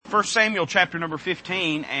1 Samuel chapter number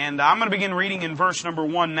 15, and I'm going to begin reading in verse number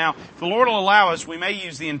 1 now. If the Lord will allow us, we may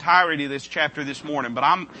use the entirety of this chapter this morning, but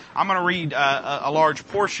I'm going to read a large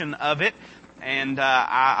portion of it, and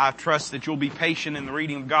I trust that you'll be patient in the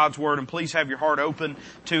reading of God's Word, and please have your heart open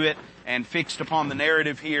to it and fixed upon the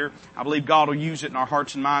narrative here. I believe God will use it in our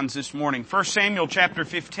hearts and minds this morning. 1 Samuel chapter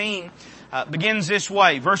 15 begins this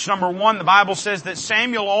way. Verse number 1, the Bible says that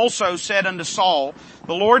Samuel also said unto Saul,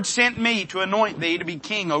 The Lord sent me to anoint thee to be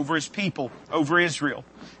king over his people, over Israel.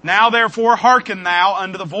 Now therefore hearken thou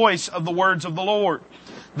unto the voice of the words of the Lord.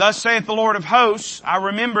 Thus saith the Lord of hosts, I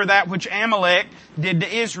remember that which Amalek did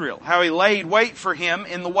to Israel, how he laid wait for him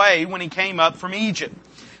in the way when he came up from Egypt.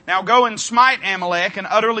 Now go and smite Amalek and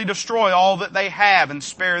utterly destroy all that they have and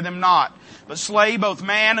spare them not, but slay both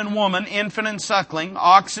man and woman, infant and suckling,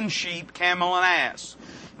 ox and sheep, camel and ass.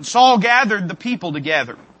 And Saul gathered the people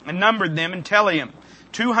together and numbered them in Telaim,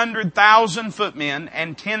 200,000 footmen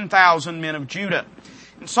and 10,000 men of Judah.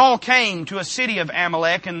 And Saul came to a city of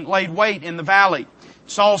Amalek and laid wait in the valley.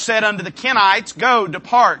 Saul said unto the Kenites, Go,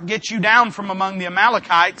 depart, get you down from among the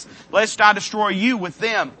Amalekites, lest I destroy you with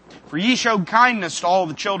them. For ye showed kindness to all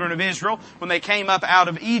the children of Israel when they came up out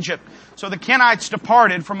of Egypt. So the Kenites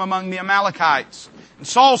departed from among the Amalekites. And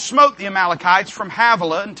Saul smote the Amalekites from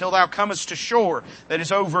Havilah until thou comest to Shore, that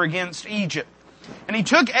is over against Egypt. And he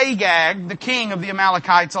took Agag, the king of the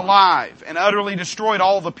Amalekites, alive, and utterly destroyed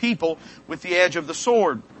all the people with the edge of the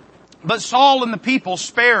sword. But Saul and the people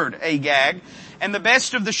spared Agag, and the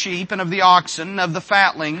best of the sheep and of the oxen, and of the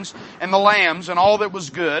fatlings and the lambs, and all that was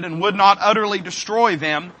good, and would not utterly destroy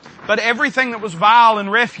them. But everything that was vile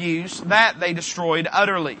and refuse, that they destroyed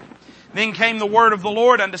utterly. Then came the word of the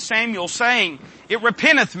Lord unto Samuel, saying, It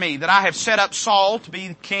repenteth me that I have set up Saul to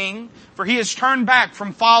be king, for he has turned back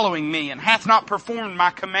from following me, and hath not performed my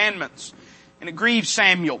commandments. And it grieved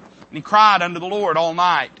Samuel, and he cried unto the Lord all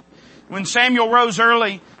night. When Samuel rose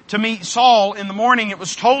early to meet Saul in the morning, it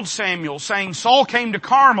was told Samuel, saying, Saul came to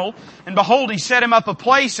Carmel, and behold, he set him up a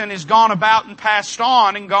place, and is gone about and passed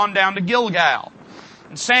on, and gone down to Gilgal.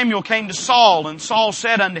 And Samuel came to Saul, and Saul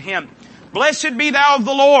said unto him, Blessed be thou of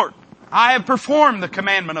the Lord. I have performed the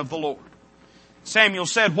commandment of the Lord. Samuel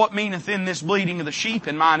said, What meaneth in this bleating of the sheep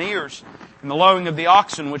in mine ears, and the lowing of the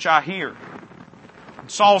oxen which I hear?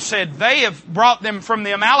 And Saul said, They have brought them from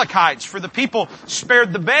the Amalekites, for the people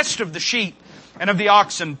spared the best of the sheep and of the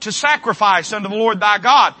oxen to sacrifice unto the Lord thy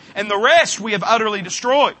God, and the rest we have utterly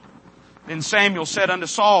destroyed. Then Samuel said unto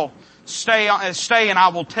Saul, Stay, and I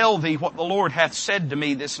will tell thee what the Lord hath said to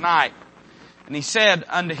me this night. And he said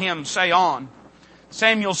unto him, Say on.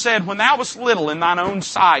 Samuel said, When thou wast little in thine own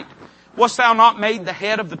sight, wast thou not made the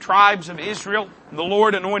head of the tribes of Israel? And the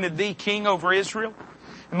Lord anointed thee king over Israel.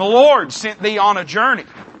 And the Lord sent thee on a journey,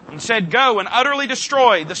 and said, Go and utterly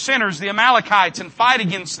destroy the sinners, the Amalekites, and fight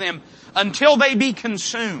against them until they be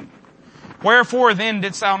consumed. Wherefore then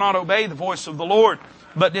didst thou not obey the voice of the Lord,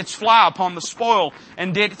 but didst fly upon the spoil,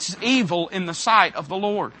 and didst evil in the sight of the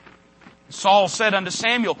Lord? Saul said unto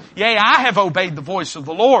Samuel, Yea, I have obeyed the voice of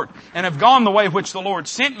the Lord, and have gone the way which the Lord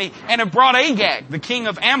sent me, and have brought Agag, the king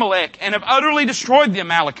of Amalek, and have utterly destroyed the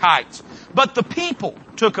Amalekites. But the people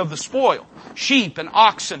took of the spoil, sheep and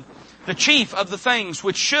oxen, the chief of the things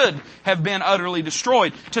which should have been utterly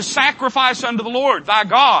destroyed, to sacrifice unto the Lord thy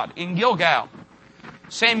God in Gilgal.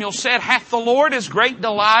 Samuel said, Hath the Lord as great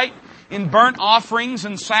delight in burnt offerings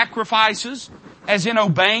and sacrifices as in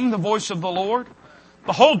obeying the voice of the Lord?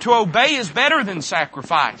 Behold, to obey is better than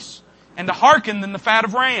sacrifice, and to hearken than the fat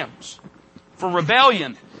of rams. For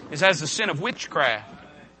rebellion is as the sin of witchcraft,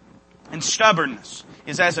 and stubbornness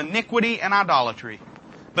is as iniquity and idolatry.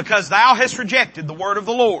 Because thou hast rejected the word of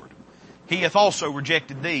the Lord, he hath also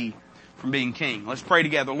rejected thee from being king. Let's pray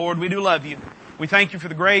together. Lord, we do love you. We thank you for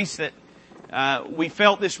the grace that we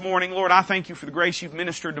felt this morning. Lord, I thank you for the grace you've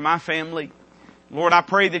ministered to my family. Lord, I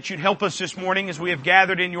pray that you'd help us this morning as we have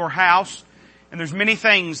gathered in your house. And there's many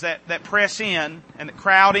things that press in and that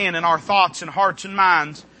crowd in our thoughts and hearts and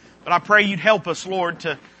minds. But I pray you'd help us, Lord,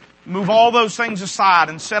 to move all those things aside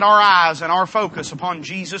and set our eyes and our focus upon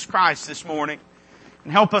Jesus Christ this morning.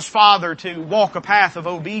 And help us, Father, to walk a path of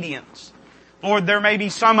obedience. Lord, there may be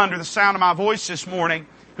some under the sound of my voice this morning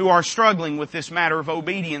who are struggling with this matter of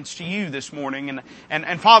obedience to you this morning.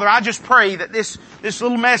 And Father, I just pray that this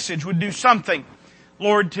little message would do something,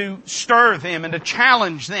 Lord, to stir them and to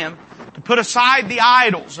challenge them to put aside the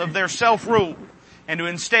idols of their self-rule and to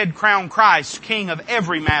instead crown Christ King of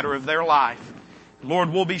every matter of their life. Lord,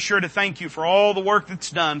 we'll be sure to thank you for all the work that's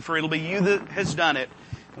done, for it'll be you that has done it.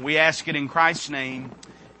 And we ask it in Christ's name.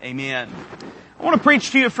 Amen. I want to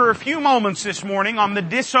preach to you for a few moments this morning on the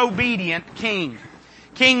disobedient king.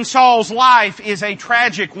 King Saul's life is a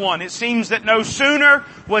tragic one. It seems that no sooner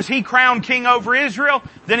was he crowned king over Israel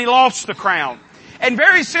than he lost the crown. And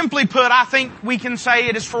very simply put, I think we can say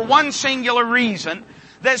it is for one singular reason,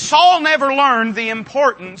 that Saul never learned the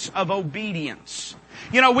importance of obedience.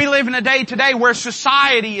 You know, we live in a day today where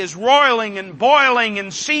society is roiling and boiling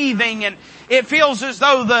and seething, and it feels as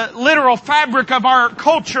though the literal fabric of our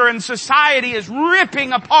culture and society is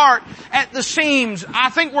ripping apart at the seams. I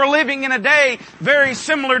think we're living in a day very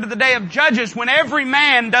similar to the day of Judges, when every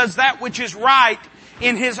man does that which is right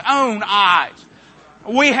in his own eyes.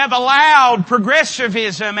 We have allowed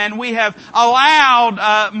progressivism and we have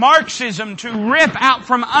allowed Marxism to rip out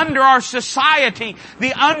from under our society the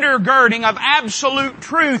undergirding of absolute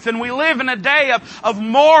truth. And we live in a day of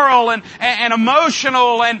moral and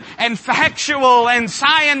emotional and factual and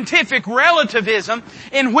scientific relativism,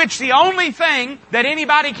 in which the only thing that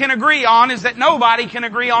anybody can agree on is that nobody can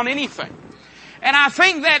agree on anything. And I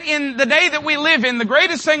think that in the day that we live in, the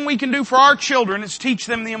greatest thing we can do for our children is teach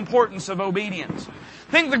them the importance of obedience.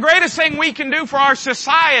 I think the greatest thing we can do for our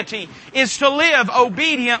society is to live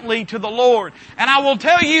obediently to the Lord. And I will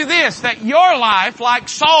tell you this, that your life, like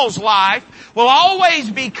Saul's life, will always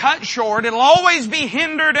be cut short. It'll always be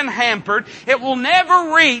hindered and hampered. It will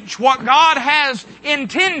never reach what God has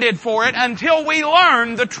intended for it until we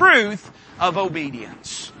learn the truth of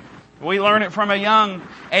obedience. We learn it from a young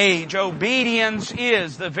age. Obedience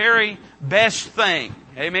is the very best thing.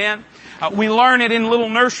 Amen. We learn it in little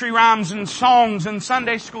nursery rhymes and songs and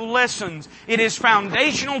Sunday school lessons. It is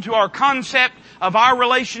foundational to our concept of our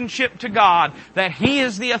relationship to God, that He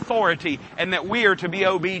is the authority and that we are to be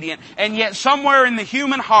obedient. And yet somewhere in the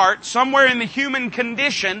human heart, somewhere in the human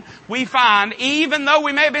condition, we find, even though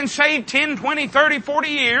we may have been saved 10, 20, 30, 40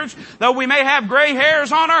 years, though we may have gray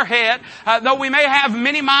hairs on our head, though we may have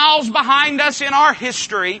many miles behind us in our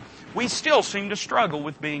history, we still seem to struggle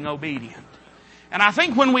with being obedient. And I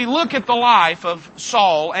think when we look at the life of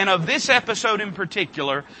Saul, and of this episode in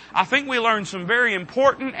particular, I think we learn some very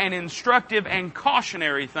important and instructive and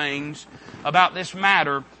cautionary things about this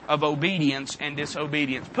matter of obedience and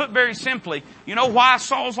disobedience. Put very simply, you know why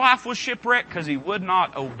Saul's life was shipwrecked? Because he would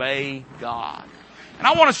not obey God. And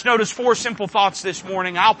I want us to notice 4 simple thoughts this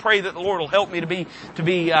morning. I'll pray that the Lord will help me to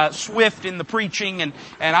be swift in the preaching. And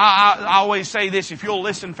I always say this, if you'll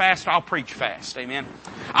listen fast, I'll preach fast. Amen.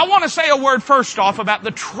 I want to say a word first off about the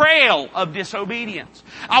trail of disobedience.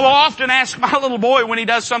 I will often ask my little boy when he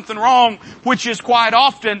does something wrong, which is quite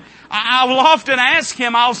often, I will often ask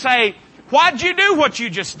him, I'll say, why'd you do what you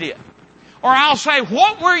just did? Or I'll say,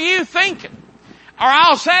 what were you thinking? Or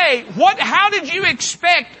I'll say, how did you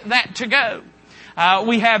expect that to go?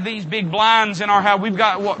 We have these big blinds in our house. We've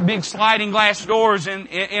got big sliding glass doors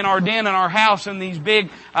in our den in our house, and these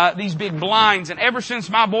big blinds. And ever since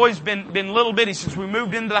my boy's been little bitty, since we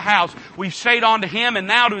moved into the house, we've stayed on to him and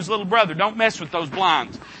now to his little brother. Don't mess with those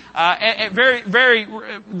blinds. Really,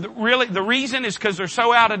 the reason is because they're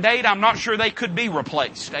so out of date. I'm not sure they could be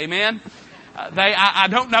replaced. Amen. I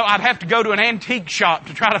don't know. I'd have to go to an antique shop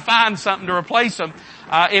to try to find something to replace them,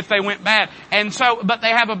 if they went bad. And so, but they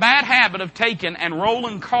have a bad habit of taking and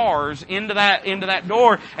rolling cars into that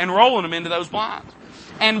door and rolling them into those blinds.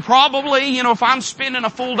 And probably, if I'm spending a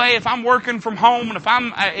full day, if I'm working from home, and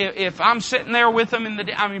if I'm sitting there with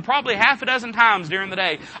them probably half a dozen times during the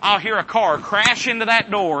day, I'll hear a car crash into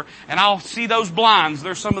that door, and I'll see those blinds.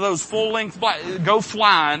 There's some of those full-length blinds go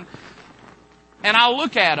flying. And I'll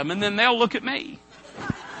look at them, and then they'll look at me.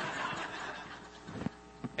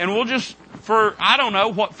 And we'll just, for, I don't know,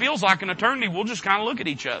 what feels like an eternity, we'll just kind of look at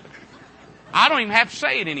each other. I don't even have to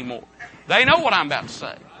say it anymore. They know what I'm about to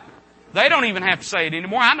say. They don't even have to say it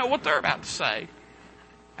anymore. I know what they're about to say.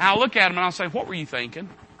 And I'll look at them and I'll say, what were you thinking?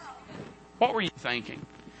 What were you thinking?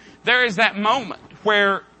 There is that moment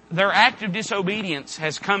where their act of disobedience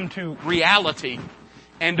has come to reality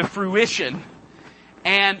and to fruition.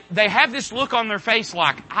 And they have this look on their face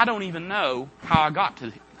like, I don't even know how I got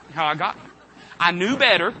here. I knew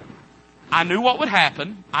better. I knew what would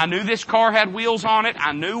happen. I knew this car had wheels on it.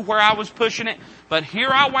 I knew where I was pushing it. But here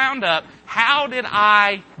I wound up. How did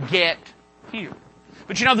I get here?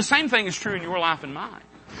 But the same thing is true in your life and mine.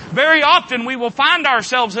 Very often we will find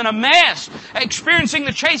ourselves in a mess, experiencing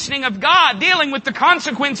the chastening of God, dealing with the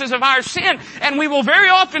consequences of our sin, and we will very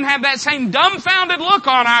often have that same dumbfounded look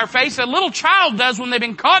on our face that a little child does when they've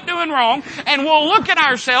been caught doing wrong, and we'll look at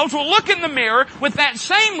ourselves, we'll look in the mirror with that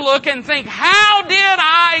same look and think, how did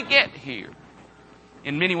I get here?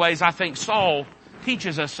 In many ways, I think Saul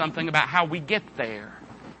teaches us something about how we get there.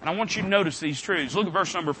 And I want you to notice these truths. Look at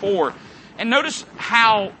verse number 4. And notice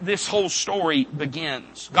how this whole story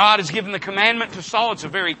begins. God has given the commandment to Saul. It's a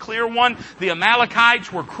very clear one. The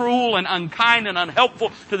Amalekites were cruel and unkind and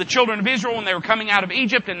unhelpful to the children of Israel when they were coming out of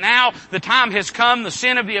Egypt. And now the time has come. The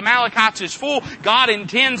sin of the Amalekites is full. God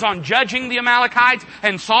intends on judging the Amalekites,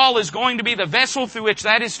 and Saul is going to be the vessel through which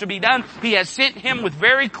that is to be done. He has sent him with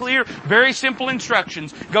very clear, very simple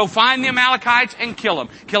instructions. Go find the Amalekites and kill them.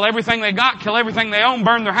 Kill everything they got, kill everything they own,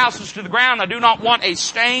 burn their houses to the ground. I do not want a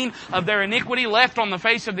stain of their iniquity left on the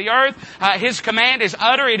face of the earth. His command is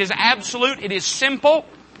utter, it is absolute, it is simple.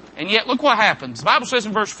 And yet look what happens. The Bible says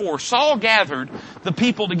in verse 4, Saul gathered the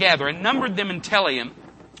people together and numbered them in Telaim,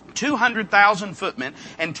 200,000 footmen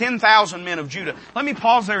and 10,000 men of Judah. Let me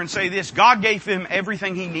pause there and say this. God gave him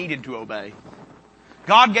everything he needed to obey.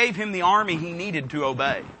 God gave him the army he needed to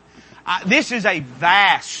obey. This is a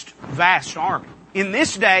vast, vast army. In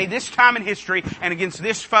this day, this time in history, and against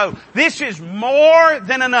this foe, this is more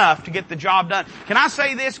than enough to get the job done. Can I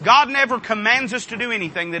say this? God never commands us to do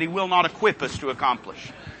anything that He will not equip us to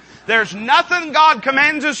accomplish. There's nothing God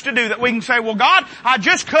commands us to do that we can say, well, God, I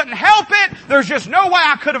just couldn't help it. There's just no way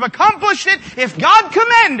I could have accomplished it. If God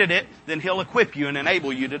commanded it, then He'll equip you and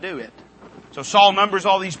enable you to do it. So Saul numbers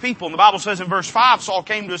all these people. And the Bible says in verse 5, Saul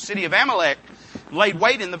came to a city of Amalek and laid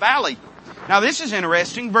wait in the valley. Now this is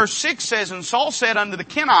interesting. Verse 6 says, And Saul said unto the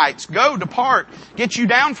Kenites, Go, depart, get you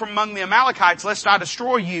down from among the Amalekites, lest I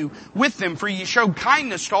destroy you with them. For ye showed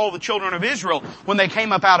kindness to all the children of Israel when they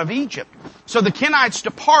came up out of Egypt. So the Kenites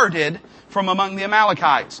departed from among the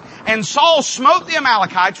Amalekites. And Saul smote the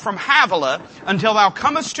Amalekites from Havilah until thou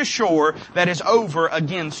comest to shore that is over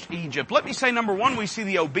against Egypt. Let me say, number one, we see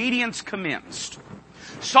the obedience commenced.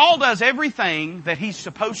 Saul does everything that he's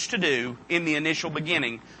supposed to do in the initial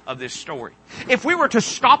beginning of this story. If we were to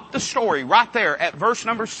stop the story right there at verse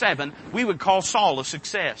number 7, we would call Saul a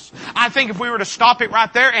success. I think if we were to stop it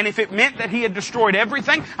right there, and if it meant that he had destroyed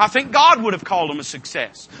everything, I think God would have called him a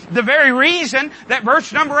success. The very reason that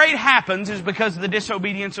verse number 8 happens is because of the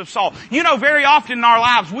disobedience of Saul. You know, very often in our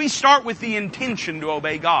lives, we start with the intention to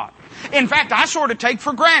obey God. In fact, I sort of take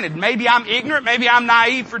for granted, maybe I'm ignorant, maybe I'm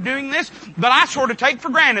naive for doing this, but I sort of take for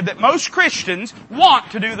granted that most Christians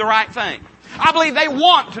want to do the right thing. I believe they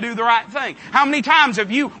want to do the right thing. How many times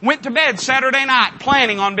have you went to bed Saturday night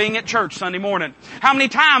planning on being at church Sunday morning? How many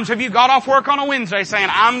times have you got off work on a Wednesday saying,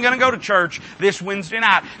 I'm going to go to church this Wednesday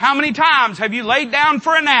night? How many times have you laid down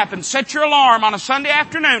for a nap and set your alarm on a Sunday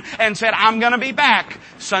afternoon and said, I'm going to be back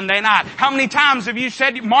Sunday night? How many times have you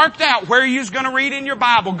said, marked out where you're going to read in your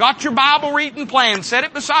Bible, got your Bible reading plan, set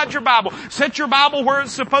it beside your Bible, set your Bible where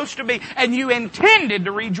it's supposed to be, and you intended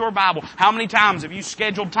to read your Bible? How many times have you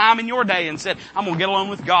scheduled time in your day and said, I'm going to get along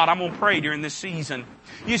with God, I'm going to pray during this season?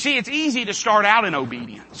 You see, it's easy to start out in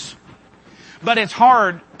obedience, but it's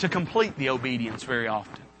hard to complete the obedience very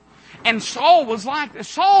often. And Saul was like this.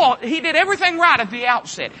 Saul, he did everything right at the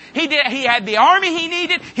outset. He had the army he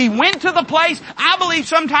needed. He went to the place. I believe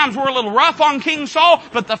sometimes we're a little rough on King Saul,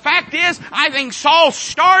 but the fact is, I think Saul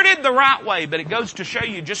started the right way. But it goes to show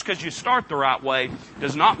you, just because you start the right way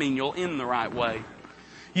does not mean you'll end the right way.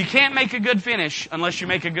 You can't make a good finish unless you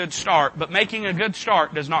make a good start, but making a good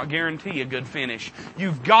start does not guarantee a good finish.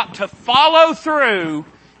 You've got to follow through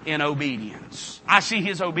in obedience. I see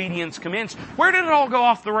his obedience commence. Where did it all go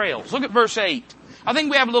off the rails? Look at verse 8. I think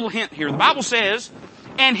we have a little hint here. The Bible says,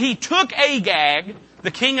 And he took Agag, the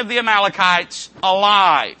king of the Amalekites,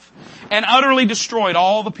 alive, and utterly destroyed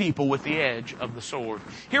all the people with the edge of the sword.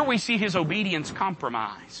 Here we see his obedience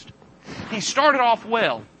compromised. He started off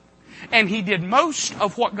well, and he did most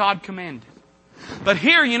of what God commanded. But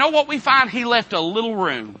here, you know what we find? He left a little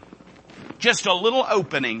room, just a little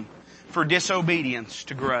opening for disobedience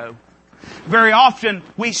to grow. Very often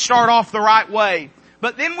we start off the right way,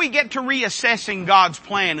 but then we get to reassessing God's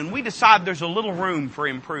plan and we decide there's a little room for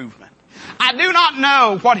improvement. I do not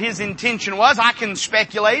know what his intention was. I can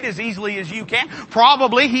speculate as easily as you can.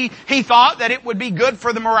 Probably he thought that it would be good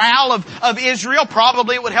for the morale of Israel.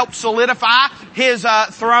 Probably it would help solidify his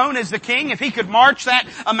throne as the king. If he could march that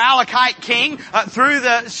Amalekite king through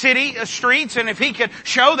the city streets, and if he could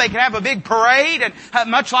show they could have a big parade,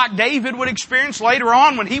 and much like David would experience later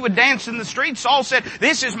on when he would dance in the streets. Saul said,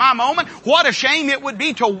 this is my moment. What a shame it would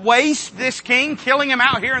be to waste this king, killing him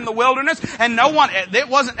out here in the wilderness, and it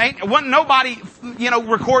wasn't nobody,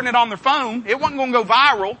 recording it on their phone. It wasn't going to go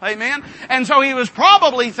viral. Amen. And so he was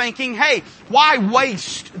probably thinking, hey, why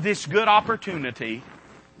waste this good opportunity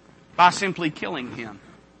by simply killing him?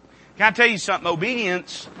 Can I tell you something?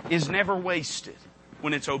 Obedience is never wasted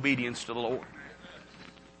when it's obedience to the Lord.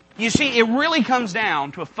 You see, it really comes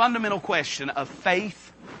down to a fundamental question of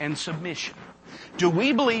faith and submission. Do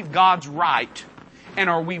we believe God's right And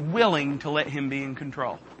are we willing to let Him be in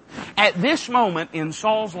control? At this moment in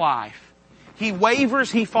Saul's life, he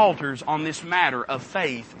wavers, he falters on this matter of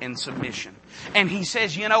faith and submission. And he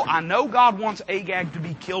says, I know God wants Agag to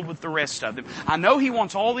be killed with the rest of them. I know He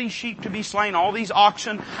wants all these sheep to be slain, all these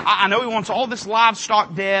oxen. I know He wants all this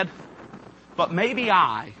livestock dead. But maybe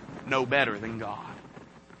I know better than God.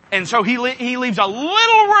 And so he leaves a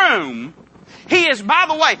little room. He is, by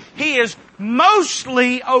the way, he is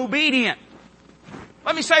mostly obedient.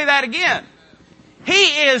 Let me say that again. He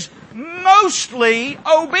is mostly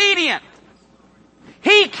obedient.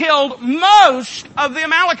 He killed most of the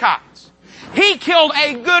Amalekites. He killed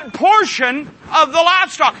a good portion of the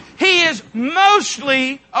livestock. He is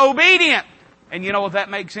mostly obedient. And you know what that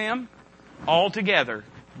makes him? Altogether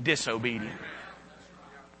disobedient.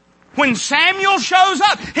 When Samuel shows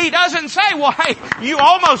up, he doesn't say, well, hey, you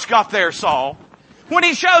almost got there, Saul. When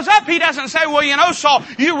he shows up, he doesn't say, well, Saul,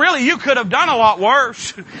 you could have done a lot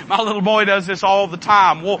worse. My little boy does this all the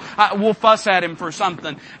time. We'll fuss at him for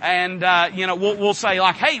something. And, we'll say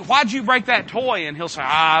like, hey, why'd you break that toy? And he'll say,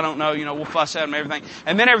 I don't know, we'll fuss at him and everything.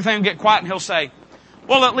 And then everything will get quiet and he'll say,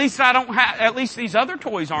 well, at least these other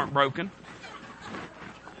toys aren't broken.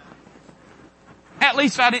 At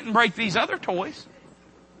least I didn't break these other toys.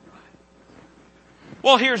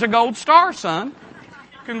 Well, here's a gold star, son.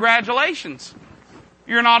 Congratulations.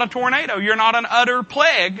 You're not a tornado. You're not an utter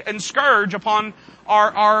plague and scourge upon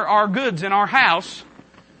our goods in our house.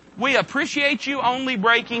 We appreciate you only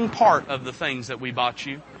breaking part of the things that we bought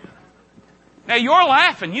you. Now you're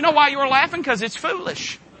laughing. You know why you're laughing? Because it's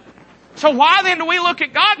foolish. So why then do we look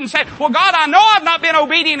at God and say, well, God, I know I've not been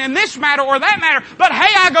obedient in this matter or that matter, but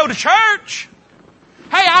hey, I go to church.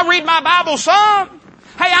 Hey, I read my Bible some.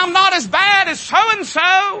 Hey, I'm not as bad as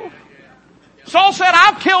so-and-so. Saul said,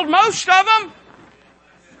 I've killed most of them.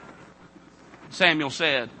 Samuel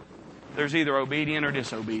said, there's either obedient or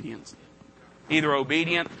disobedience. Either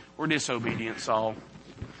obedient or disobedient, Saul.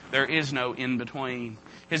 There is no in between.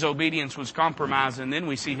 His obedience was compromised, and then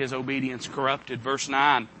we see his obedience corrupted. Verse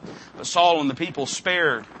 9. But Saul and the people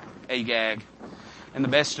spared Agag and the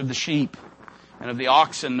best of the sheep and of the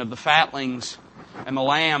oxen and of the fatlings and the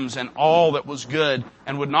lambs and all that was good,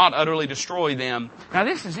 and would not utterly destroy them. Now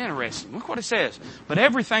this is interesting. Look what it says. But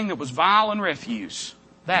everything that was vile and refuse,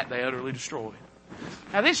 that they utterly destroyed.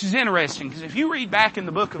 Now this is interesting, because if you read back in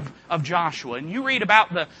the book of Joshua and you read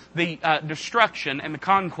about the destruction and the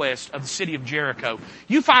conquest of the city of Jericho,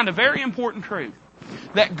 you find a very important truth.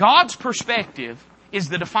 That God's perspective is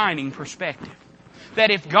the defining perspective. That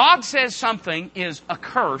if God says something is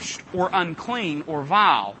accursed or unclean or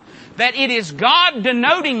vile, that it is God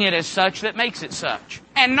denoting it as such that makes it such,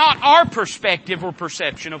 and not our perspective or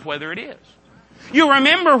perception of whether it is. You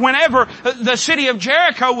remember whenever the city of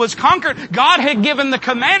Jericho was conquered, God had given the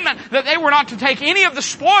commandment that they were not to take any of the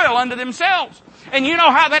spoil unto themselves. And you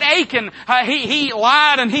know how that Achan, he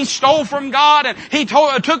lied and he stole from God, and he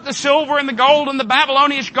took the silver and the gold and the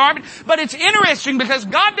Babylonian garment. But it's interesting because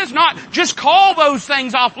God does not just call those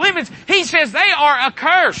things off limits. He says they are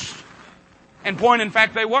accursed. And point in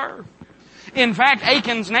fact they were. In fact,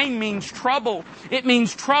 Achan's name means trouble. It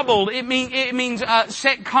means troubled. It means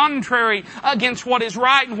set contrary against what is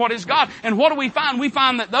right and what is God. And what do we find? We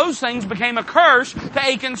find that those things became a curse to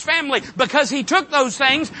Achan's family. Because he took those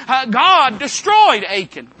things, God destroyed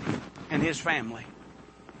Achan and his family.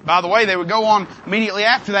 By the way, they would go on immediately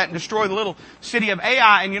after that and destroy the little city of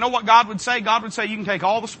Ai. And you know what God would say? God would say, you can take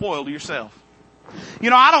all the spoil to yourself.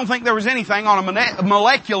 I don't think there was anything on a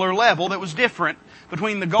molecular level that was different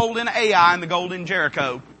between the gold in Ai and the gold in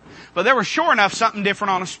Jericho. But there was sure enough something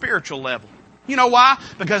different on a spiritual level. You know why?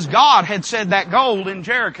 Because God had said that gold in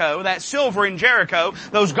Jericho, that silver in Jericho,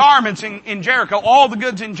 those garments in Jericho, all the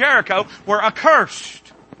goods in Jericho were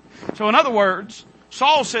accursed. So in other words,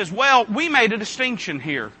 Saul says, well, we made a distinction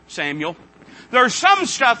here, Samuel. There's some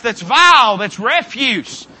stuff that's vile, that's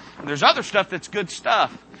refuse. And there's other stuff that's good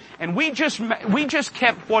stuff. And we just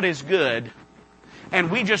kept what is good,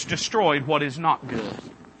 and we just destroyed what is not good.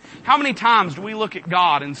 How many times do we look at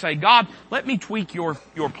God and say, God, let me tweak your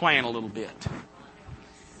plan a little bit.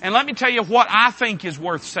 And let me tell you what I think is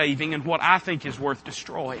worth saving and what I think is worth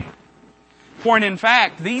destroying. For in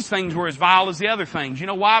fact, these things were as vile as the other things. You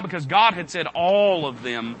know why? Because God had said all of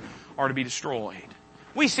them are to be destroyed.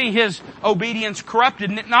 We see his obedience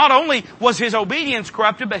corrupted. Not only was his obedience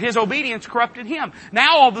corrupted, but his obedience corrupted him.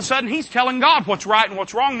 Now all of a sudden he's telling God what's right and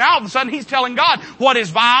what's wrong. Now all of a sudden he's telling God what is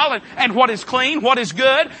vile and what is clean, what is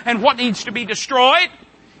good, and what needs to be destroyed.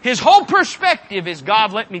 His whole perspective is,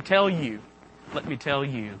 God, let me tell you. Let me tell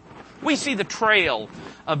you. We see the trail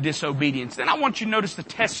of disobedience. Then I want you to notice the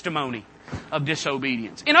testimony of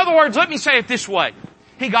disobedience. In other words, let me say it this way.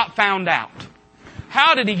 He got found out.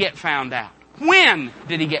 How did he get found out? When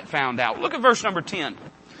did he get found out? Look at verse number 10.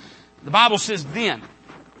 The Bible says then.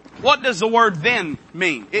 What does the word then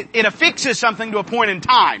mean? It affixes something to a point in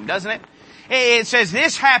time, doesn't it? It says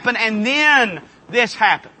this happened and then this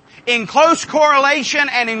happened. In close correlation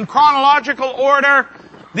and in chronological order,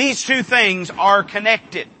 these two things are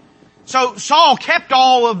connected. So Saul kept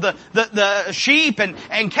all of the sheep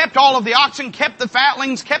and kept all of the oxen, kept the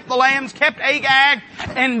fatlings, kept the lambs, kept Agag,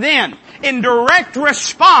 and then, in direct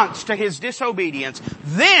response to his disobedience,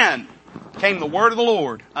 then came the word of the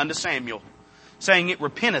Lord unto Samuel, saying, It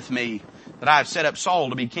repenteth me that I have set up Saul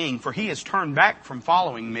to be king, for he has turned back from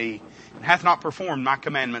following me, and hath not performed my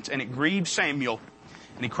commandments. And it grieved Samuel,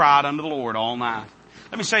 and he cried unto the Lord all night.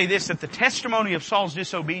 Let me say this, that the testimony of Saul's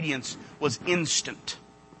disobedience was instant.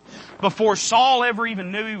 Before Saul ever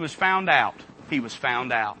even knew he was found out, he was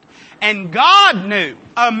found out. And God knew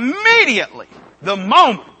immediately the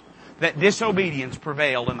moment that disobedience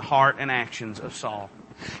prevailed in the heart and actions of Saul.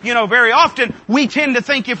 You know, very often we tend to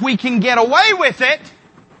think if we can get away with it,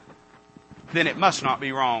 then it must not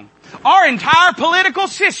be wrong. Our entire political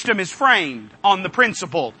system is framed on the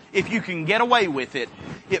principle, if you can get away with it,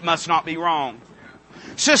 it must not be wrong.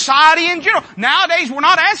 Society in general. Nowadays we're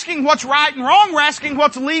not asking what's right and wrong, we're asking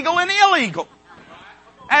what's legal and illegal.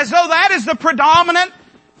 As though that is the predominant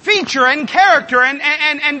feature and character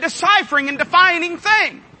and deciphering and defining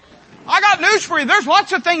thing. I got news for you. There's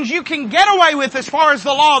lots of things you can get away with as far as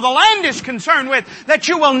the law of the land is concerned with that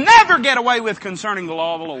you will never get away with concerning the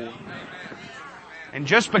law of the Lord. And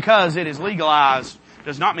just because it is legalized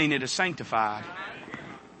does not mean it is sanctified.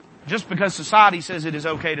 Just because society says it is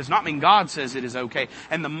okay does not mean God says it is okay.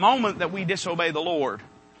 And the moment that we disobey the Lord,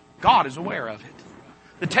 God is aware of it.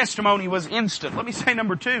 The testimony was instant. Let me say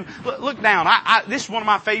number 2. Look down. This is one of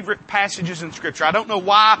my favorite passages in Scripture. I don't know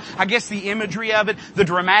why. I guess the imagery of it, the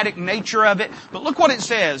dramatic nature of it. But look what it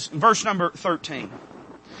says in verse number 13.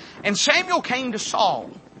 And Samuel came to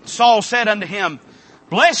Saul. Saul said unto him,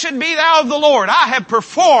 Blessed be thou of the Lord. I have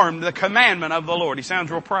performed the commandment of the Lord. He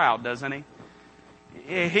sounds real proud, doesn't he?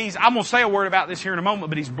 I'm going to say a word about this here in a moment,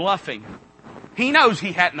 but he's bluffing. He knows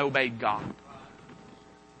he hadn't obeyed God.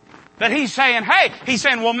 But he's saying,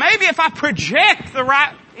 well, maybe if I project the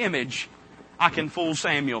right image, I can fool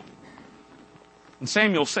Samuel. And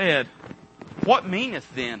Samuel said, What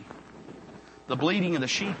meaneth then the bleating of the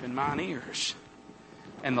sheep in mine ears,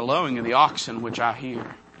 and the lowing of the oxen which I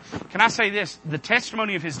hear? Can I say this? The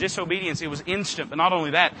testimony of his disobedience, it was instant, but not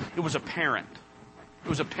only that, it was apparent. It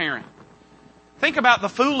was apparent. Think about the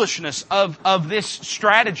foolishness of this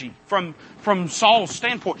strategy from Saul's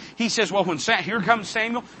standpoint. He says, well, here comes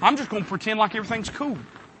Samuel, I'm just going to pretend like everything's cool.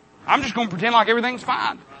 I'm just going to pretend like everything's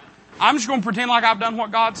fine. I'm just going to pretend like I've done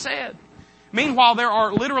what God said. Meanwhile, there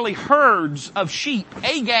are literally herds of sheep,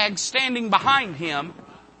 Agag standing behind him.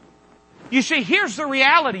 You see, here's the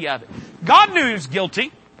reality of it. God knew he was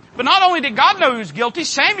guilty. But not only did God know he was guilty,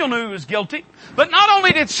 Samuel knew he was guilty. But not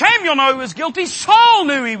only did Samuel know he was guilty, Saul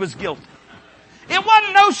knew he was guilty. It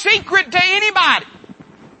wasn't no secret to anybody.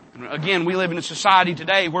 Again, we live in a society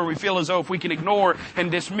today where we feel as though if we can ignore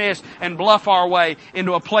and dismiss and bluff our way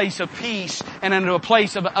into a place of peace and into a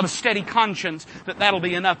place of a steady conscience, that'll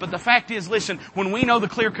be enough. But the fact is, listen, when we know the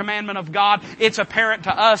clear commandment of God, it's apparent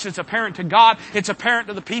to us, it's apparent to God, it's apparent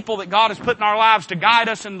to the people that God has put in our lives to guide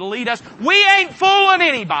us and to lead us. We ain't fooling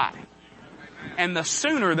anybody. And the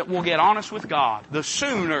sooner that we'll get honest with God, the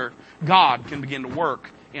sooner God can begin to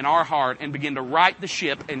work in our heart and begin to right the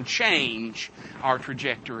ship and change our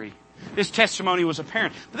trajectory. This testimony was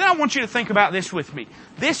apparent. But then I want you to think about this with me.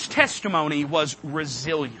 This testimony was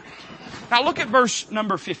resilient. Now look at verse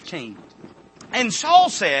number 15. And Saul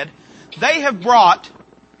said, They have brought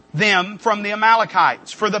them from the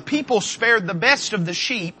Amalekites, for the people spared the best of the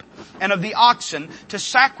sheep and of the oxen to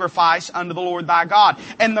sacrifice unto the Lord thy God,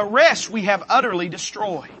 and the rest we have utterly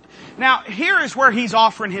destroyed. Now here is where he's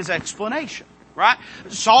offering his explanation. Right?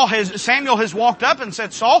 Samuel has walked up and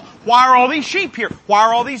said, Saul, why are all these sheep here? Why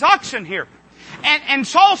are all these oxen here? And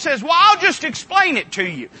Saul says, well, I'll just explain it to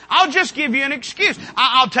you. I'll just give you an excuse.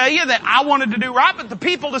 I'll tell you that I wanted to do right, but the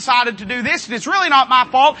people decided to do this, and it's really not my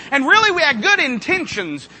fault. And really we had good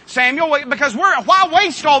intentions, Samuel, because why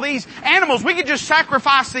waste all these animals? We could just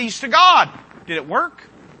sacrifice these to God. Did it work?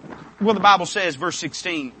 Well, the Bible says, verse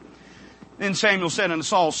 16, Then Samuel said unto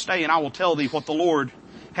Saul, Stay, and I will tell thee what the Lord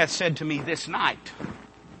hath said to me this night.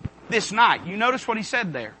 This night. You notice what he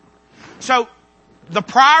said there. So, the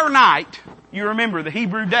prior night, you remember the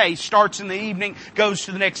Hebrew day starts in the evening, goes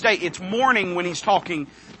to the next day. It's morning when he's talking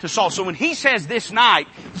to Saul. So when he says this night,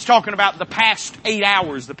 he's talking about the past 8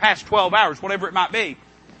 hours, the past 12 hours, whatever it might be.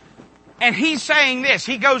 And he's saying this.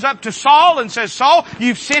 He goes up to Saul and says, Saul,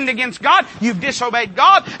 you've sinned against God. You've disobeyed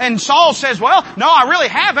God. And Saul says, well, no, I really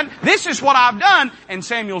haven't. This is what I've done. And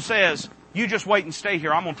Samuel says, you just wait and stay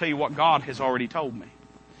here. I'm going to tell you what God has already told me.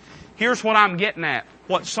 Here's what I'm getting at.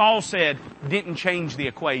 What Saul said didn't change the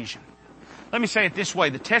equation. Let me say it this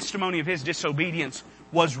way. The testimony of his disobedience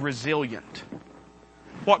was resilient.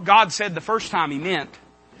 What God said the first time he meant.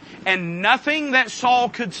 And nothing that Saul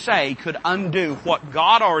could say could undo what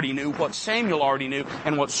God already knew, what Samuel already knew,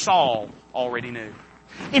 and what Saul already knew.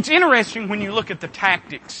 It's interesting when you look at the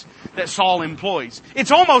tactics that Saul employs.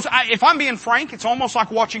 It's almost, if I'm being frank, it's almost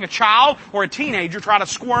like watching a child or a teenager try to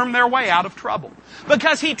squirm their way out of trouble.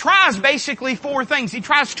 Because he tries basically 4 things. He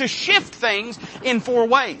tries to shift things in 4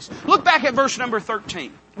 ways. Look back at verse number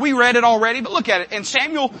 13. We read it already, but look at it. And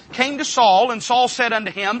Samuel came to Saul, and Saul said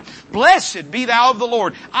unto him, Blessed be thou of the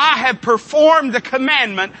Lord. I have performed the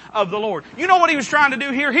commandment of the Lord. You know what he was trying to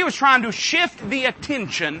do here? He was trying to shift the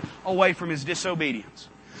attention away from his disobedience.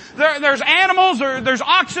 There's animals, there's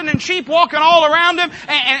oxen and sheep walking all around him,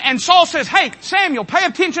 and Saul says, Hey, Samuel, pay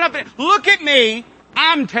attention up there. Look at me.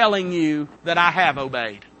 I'm telling you that I have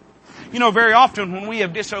obeyed. You know, very often when we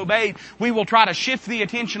have disobeyed, we will try to shift the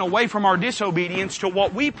attention away from our disobedience to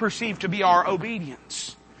what we perceive to be our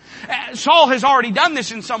obedience. Saul has already done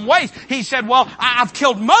this in some ways. He said, well, I've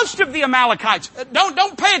killed most of the Amalekites.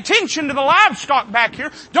 Don't pay attention to the livestock back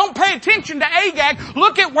here. Don't pay attention to Agag.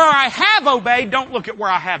 Look at where I have obeyed. Don't look at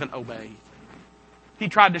where I haven't obeyed. He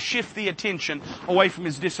tried to shift the attention away from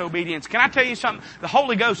his disobedience. Can I tell you something? The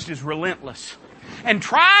Holy Ghost is relentless. And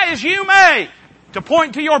try as you may to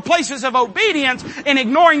point to your places of obedience in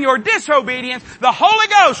ignoring your disobedience, the Holy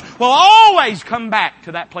Ghost will always come back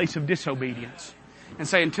to that place of disobedience and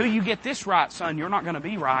say, until you get this right, son, you're not going to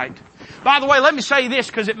be right. By the way, let me say this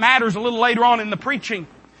because it matters a little later on in the preaching.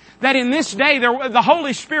 That in this day, the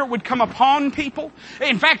Holy Spirit would come upon people.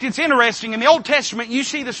 In fact, it's interesting. In the Old Testament, you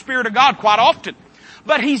see the Spirit of God quite often.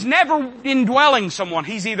 But He's never indwelling someone.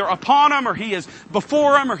 He's either upon them, or He is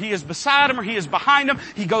before them, or He is beside them, or He is behind them.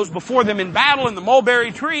 He goes before them in battle in the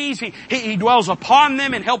mulberry trees. He dwells upon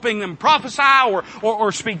them in helping them prophesy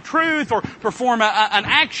or speak truth or perform an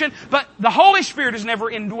action. But the Holy Spirit is never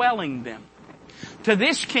indwelling them. To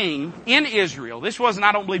this king in Israel, this wasn't,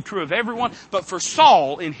 I don't believe, true of everyone, but for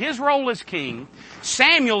Saul, in his role as king,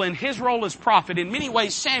 Samuel in his role as prophet, in many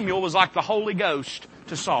ways Samuel was like the Holy Ghost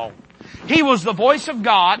to Saul. He was the voice of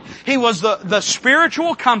God. He was the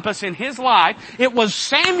spiritual compass in his life. It was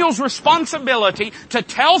Samuel's responsibility to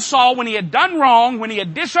tell Saul when he had done wrong, when he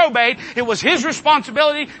had disobeyed. It was his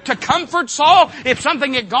responsibility to comfort Saul if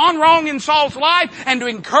something had gone wrong in Saul's life and to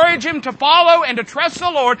encourage him to follow and to trust the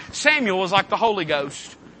Lord. Samuel was like the Holy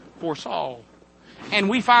Ghost for Saul. And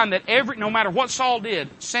we find that no matter what Saul did,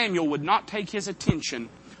 Samuel would not take his attention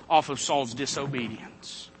off of Saul's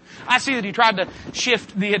disobedience. I see that he tried to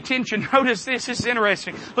shift the attention. Notice this is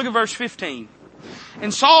interesting. Look at verse 15.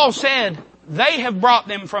 And Saul said, They have brought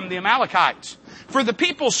them from the Amalekites. For the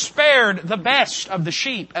people spared the best of the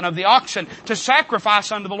sheep and of the oxen to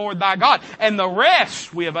sacrifice unto the Lord thy God. And the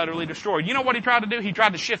rest we have utterly destroyed. You know what he tried to do? He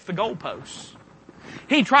tried to shift the goalposts.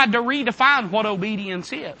 He tried to redefine what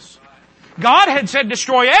obedience is. God had said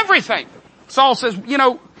destroy everything. Saul says,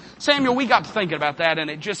 Samuel, we got to thinking about that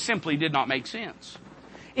and it just simply did not make sense.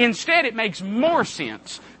 Instead, it makes more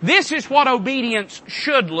sense. This is what obedience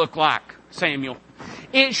should look like, Samuel.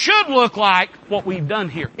 It should look like what we've done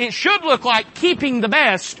here. It should look like keeping the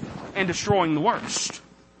best and destroying the worst.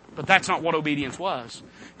 But that's not what obedience was.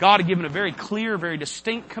 God had given a very clear, very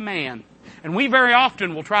distinct command. And we very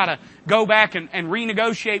often will try to go back and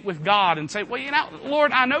renegotiate with God and say,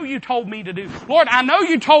 Lord, I know you told me to do. Lord, I know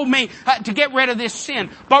you told me to get rid of this sin.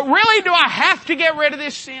 But really, do I have to get rid of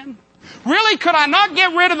this sin? Really, could I not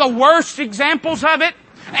get rid of the worst examples of it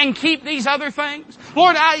and keep these other things?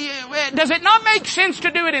 Lord, does it not make sense to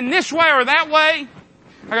do it in this way or that way?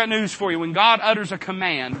 I got news for you. When God utters a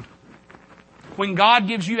command, when God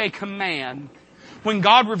gives you a command, when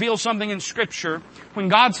God reveals something in Scripture, when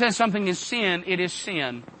God says something is sin, it is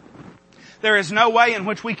sin. There is no way in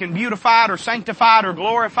which we can beautify it or sanctify it or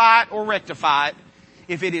glorify it or rectify it.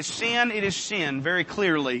 If it is sin very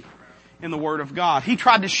clearly in the Word of God. He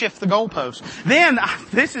tried to shift the goalposts. Then,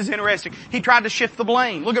 this is interesting, he tried to shift the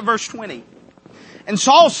blame. Look at verse 20. And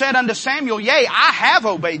Saul said unto Samuel, Yea, I have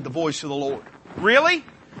obeyed the voice of the Lord. Really?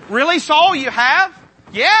 Really, Saul, you have?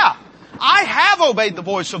 Yeah. I have obeyed the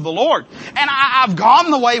voice of the Lord, and I've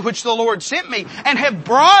gone the way which the Lord sent me, and have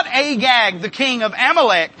brought Agag, the king of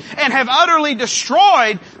Amalek, and have utterly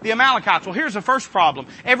destroyed the Amalekites. Well, here's the first problem.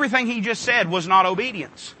 Everything he just said was not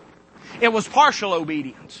obedience. It was partial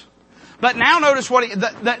obedience. But now notice what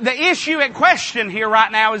the issue at question here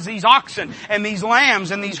right now is these oxen and these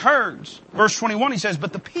lambs and these herds. Verse 21 he says,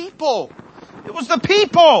 but the people, it was the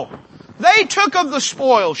people, they took of the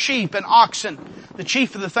spoil, sheep and oxen, the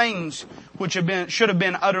chief of the things which should have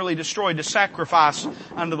been utterly destroyed, to sacrifice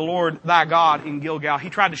unto the Lord thy God in Gilgal.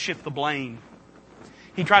 He tried to shift the blame.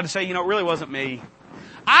 He tried to say, it really wasn't me.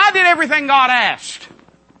 I did everything God asked,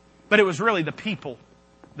 but it was really the people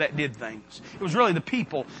that did things. It was really the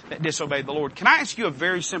people that disobeyed the Lord. Can I ask you a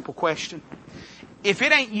very simple question? If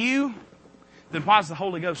it ain't you, then why is the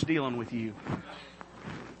Holy Ghost dealing with you?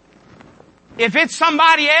 If it's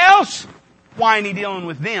somebody else, why ain't He dealing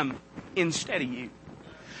with them instead of you?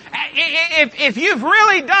 If you've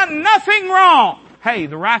really done nothing wrong, hey,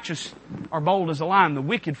 the righteous are bold as a lion, the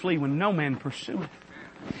wicked flee when no man pursueth.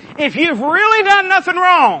 If you've really done nothing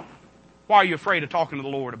wrong, why are you afraid of talking to the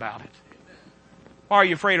Lord about it? Why are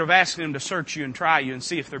you afraid of asking Him to search you and try you and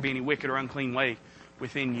see if there be any wicked or unclean way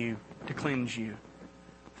within you to cleanse you?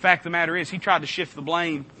 The fact of the matter is, He tried to shift the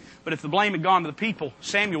blame, but if the blame had gone to the people,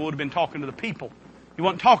 Samuel would have been talking to the people. He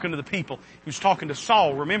wasn't talking to the people. He was talking to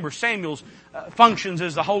Saul. Remember, Samuel's functions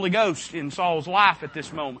as the Holy Ghost in Saul's life at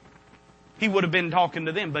this moment. He would have been talking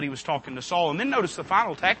to them, but he was talking to Saul. And then notice the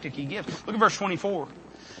final tactic he gives. Look at verse 24.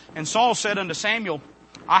 And Saul said unto Samuel,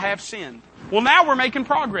 I have sinned. Well, now we're making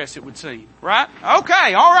progress, it would seem. Right?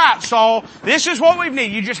 Okay, all right, Saul. This is what we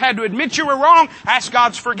need. You just had to admit you were wrong, ask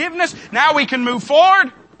God's forgiveness. Now we can move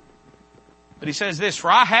forward. But he says this, for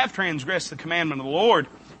I have transgressed the commandment of the Lord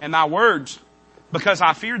and thy words, because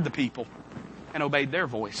I feared the people and obeyed their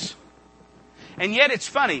voice. And yet it's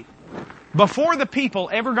funny. Before the people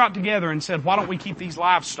ever got together and said, why don't we keep these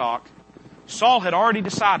livestock, Saul had already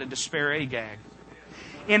decided to spare Agag.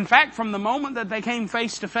 In fact, from the moment that they came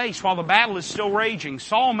face to face, while the battle is still raging,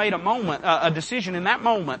 Saul made a decision in that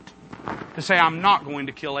moment to say, I'm not going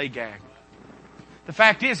to kill Agag. The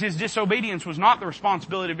fact is, his disobedience was not the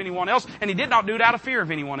responsibility of anyone else, and he did not do it out of fear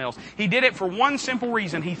of anyone else. He did it for one simple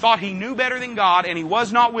reason. He thought he knew better than God, and he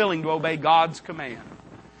was not willing to obey God's command.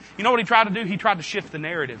 You know what he tried to do? He tried to shift the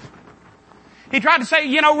narrative. He tried to say,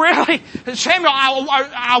 really, Samuel,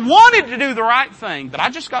 I wanted to do the right thing, but I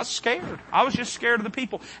just got scared. I was just scared of the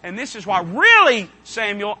people. And this is why, really,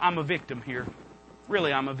 Samuel, I'm a victim here.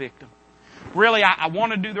 Really, I'm a victim. Really, I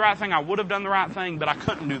wanted to do the right thing. I would have done the right thing, but I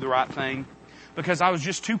couldn't do the right thing because I was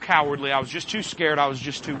just too cowardly. I was just too scared. I was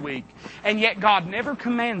just too weak. And yet God never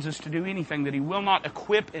commands us to do anything that He will not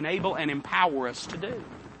equip, enable, and empower us to do.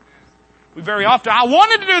 We very often, I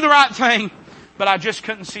wanted to do the right thing, but I just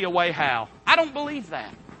couldn't see a way how. I don't believe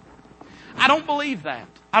that. I don't believe that.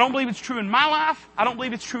 I don't believe it's true in my life. I don't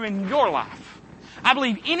believe it's true in your life. I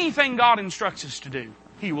believe anything God instructs us to do,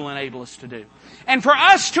 He will enable us to do. And for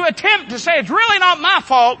us to attempt to say it's really not my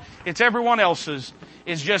fault, it's everyone else's,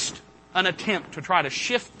 is just an attempt to try to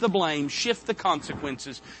shift the blame, shift the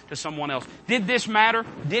consequences to someone else. Did this matter?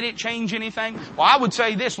 Did it change anything? Well, I would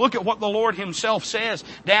say this. Look at what the Lord Himself says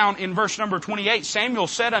down in verse number 28. Samuel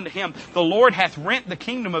said unto him, the Lord hath rent the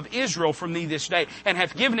kingdom of Israel from thee this day, and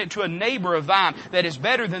hath given it to a neighbor of thine that is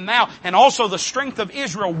better than thou. And also the strength of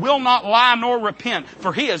Israel will not lie nor repent,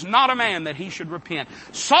 for he is not a man that he should repent.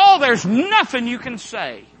 Saul, there's nothing you can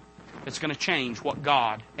say that's going to change what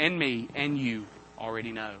God and me and you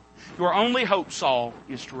already know. Your only hope, Saul,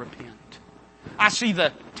 is to repent. I see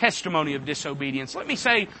the testimony of disobedience. Let me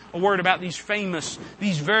say a word about these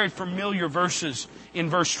very familiar verses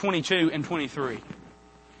in verse 22 and 23.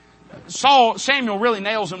 Samuel really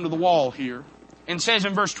nails him to the wall here and says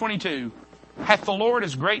in verse 22, hath the Lord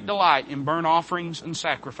as great delight in burnt offerings and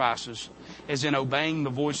sacrifices as in obeying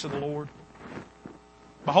the voice of the Lord?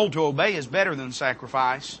 Behold, to obey is better than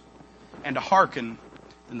sacrifice, and to hearken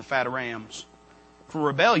than the fat of rams. For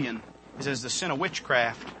rebellion is as the sin of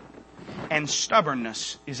witchcraft, and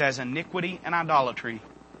stubbornness is as iniquity and idolatry.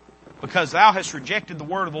 Because thou hast rejected the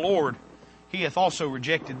word of the Lord, He hath also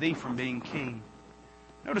rejected thee from being king.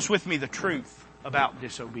 Notice with me the truth about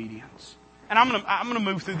disobedience. And I'm going to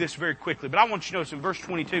move through this very quickly, but I want you to notice in verse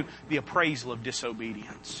 22 the appraisal of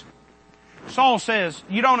disobedience. Saul says,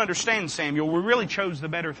 you don't understand, Samuel. We really chose the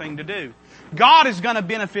better thing to do. God is going to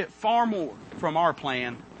benefit far more from our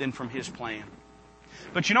plan than from His plan.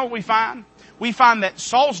 But you know what we find? We find that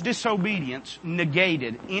Saul's disobedience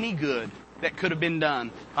negated any good that could have been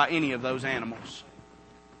done by any of those animals.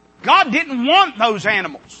 God didn't want those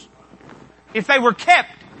animals if they were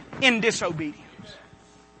kept in disobedience.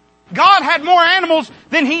 God had more animals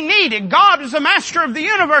than He needed. God is the master of the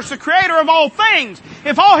universe, the creator of all things.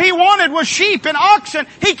 If all He wanted was sheep and oxen,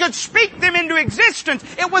 He could speak them into existence.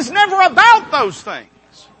 It was never about those things.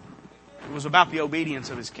 It was about the obedience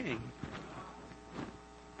of His king.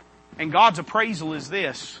 And God's appraisal is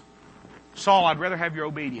this: Saul, I'd rather have your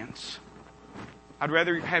obedience. I'd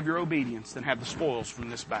rather have your obedience than have the spoils from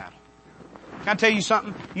this battle. Can I tell you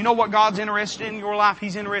something? You know what God's interested in your life?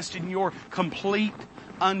 He's interested in your complete,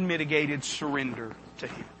 unmitigated surrender to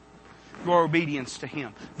Him. Your obedience to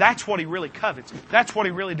Him. That's what He really covets. That's what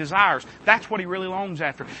He really desires. That's what He really longs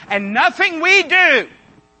after. And nothing we do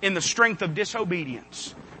in the strength of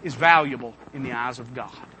disobedience is valuable in the eyes of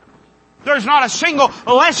God. There's not a single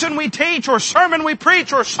lesson we teach or sermon we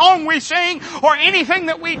preach or song we sing or anything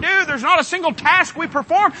that we do. There's not a single task we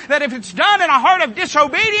perform that if it's done in a heart of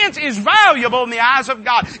disobedience is valuable in the eyes of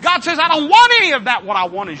God. God says, I don't want any of that. What I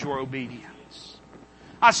want is your obedience.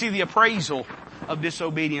 I see the appraisal of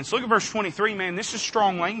disobedience. Look at verse 23, man. This is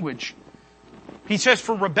strong language. He says,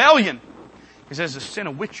 for rebellion, he says, the sin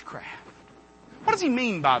of witchcraft. What does he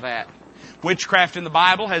mean by that? Witchcraft in the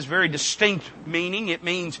Bible has very distinct meaning. It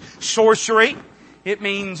means sorcery. It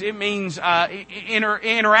means interacting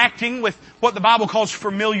with what the Bible calls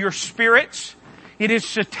familiar spirits. It is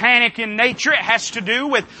satanic in nature. It has to do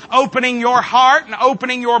with opening your heart and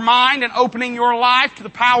opening your mind and opening your life to the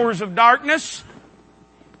powers of darkness.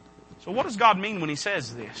 So what does God mean when He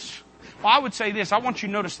says this? Well, I would say this. I want you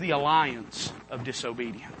to notice the alliance of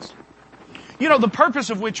disobedience. You know, the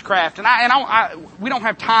purpose of witchcraft, we don't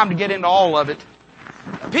have time to get into all of it.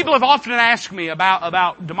 People have often asked me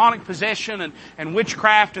about demonic possession and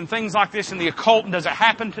witchcraft and things like this and the occult, and does it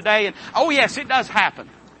happen today? And oh yes, it does happen.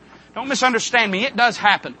 Don't misunderstand me, it does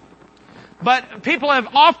happen. But people have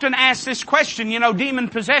often asked this question, you know, demon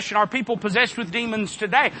possession. Are people possessed with demons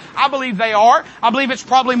today? I believe they are. I believe it's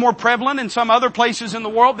probably more prevalent in some other places in the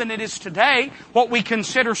world than it is today. What we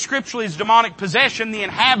consider scripturally as demonic possession, the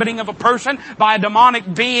inhabiting of a person by a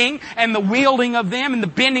demonic being and the wielding of them and the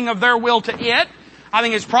bending of their will to it, I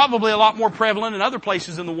think it's probably a lot more prevalent in other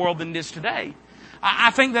places in the world than it is today.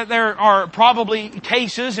 I think that there are probably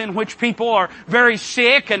cases in which people are very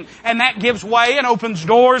sick and that gives way and opens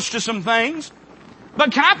doors to some things.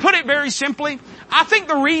 But can I put it very simply? I think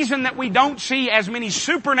the reason that we don't see as many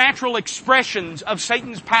supernatural expressions of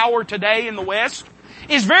Satan's power today in the West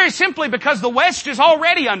is very simply because the West is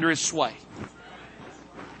already under his sway.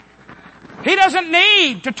 He doesn't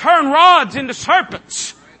need to turn rods into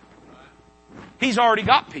serpents. He's already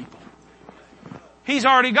got people. He's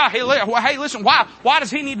already got, hey listen, why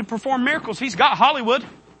does he need to perform miracles? He's got Hollywood.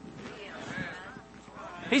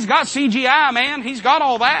 He's got CGI, man. He's got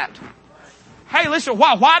all that. Hey listen,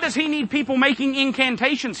 why does he need people making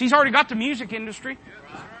incantations? He's already got the music industry.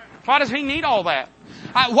 Why does he need all that?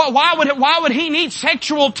 Why would he need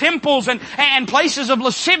sexual temples and places of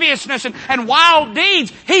lasciviousness and wild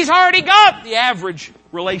deeds? He's already got the average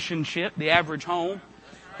relationship, the average home.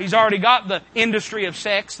 He's already got the industry of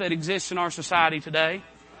sex that exists in our society today.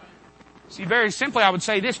 See, very simply, I would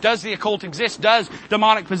say this. Does the occult exist? Does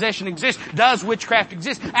demonic possession exist? Does witchcraft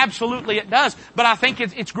exist? Absolutely it does. But I think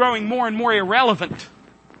it's growing more and more irrelevant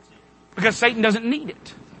because Satan doesn't need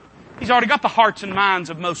it. He's already got the hearts and minds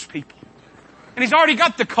of most people. And he's already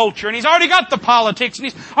got the culture, and he's already got the politics, and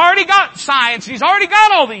he's already got science, and he's already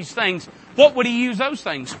got all these things. What would he use those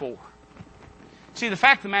things for? See, the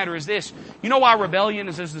fact of the matter is this. You know why rebellion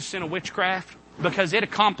is as the sin of witchcraft? Because it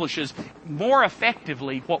accomplishes more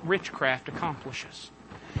effectively what witchcraft accomplishes.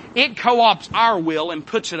 It co-opts our will and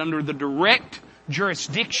puts it under the direct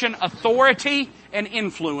jurisdiction, authority, and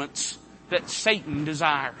influence that Satan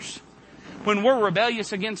desires. When we're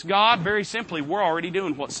rebellious against God, very simply, we're already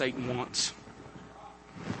doing what Satan wants.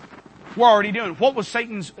 We're already doing. What was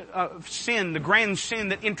Satan's sin, the grand sin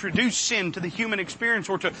that introduced sin to the human experience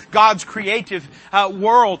or to God's creative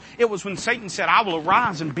world? It was when Satan said, I will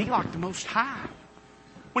arise and be like the Most High.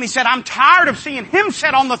 When he said, I'm tired of seeing Him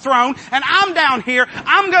sit on the throne and I'm down here.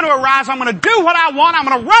 I'm going to arise. I'm going to do what I want. I'm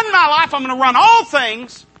going to run my life. I'm going to run all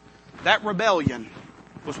things. That rebellion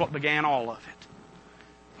was what began all of it.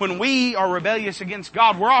 When we are rebellious against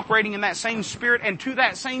God, we're operating in that same spirit and to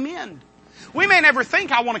that same end. We may never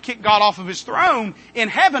think I want to kick God off of His throne in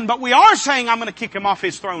heaven, but we are saying I'm going to kick Him off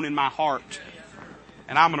His throne in my heart.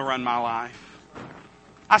 And I'm going to run my life.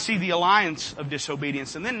 I see the alliance of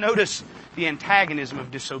disobedience. And then notice the antagonism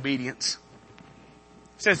of disobedience.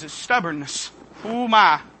 It says it's stubbornness. Oh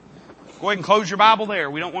my. Go ahead and close your Bible there.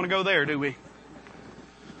 We don't want to go there, do we?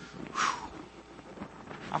 Whew.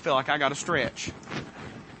 I feel like I got to stretch.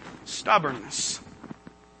 Stubbornness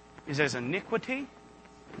is as iniquity,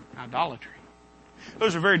 idolatry.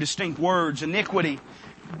 Those are very distinct words. Iniquity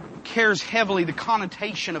carries heavily the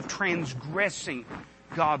connotation of transgressing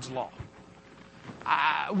God's law.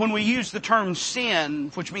 When we use the term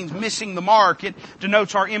sin, which means missing the mark, it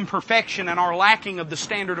denotes our imperfection and our lacking of the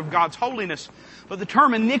standard of God's holiness. But the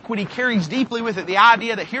term iniquity carries deeply with it the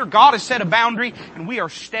idea that here God has set a boundary and we are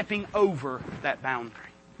stepping over that boundary.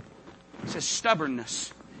 It says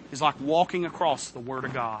stubbornness is like walking across the Word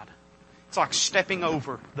of God. It's like stepping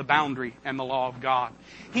over the boundary and the law of God.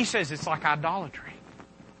 He says it's like idolatry.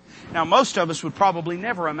 Now, most of us would probably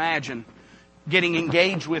never imagine getting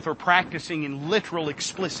engaged with or practicing in literal,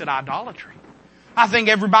 explicit idolatry. I think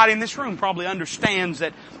everybody in this room probably understands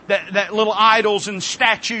that little idols and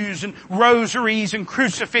statues and rosaries and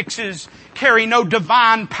crucifixes carry no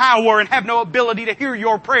divine power and have no ability to hear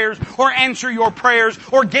your prayers or answer your prayers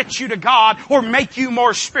or get you to God or make you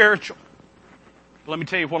more spiritual. But let me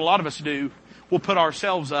tell you what a lot of us do. We'll put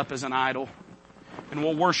ourselves up as an idol and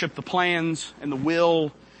we'll worship the plans and the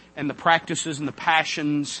will and the practices and the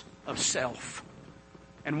passions of self.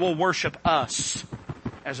 And we'll worship us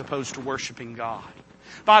as opposed to worshiping God.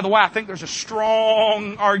 By the way, I think there's a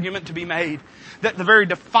strong argument to be made that the very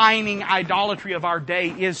defining idolatry of our day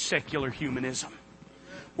is secular humanism.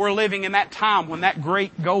 We're living in that time when that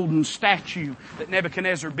great golden statue that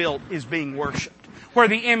Nebuchadnezzar built is being worshipped. Where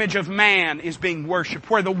the image of man is being worshipped.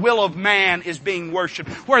 Where the will of man is being worshipped.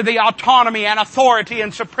 Where the autonomy and authority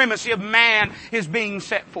and supremacy of man is being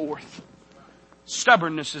set forth.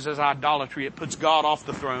 Stubbornness is as idolatry. It puts God off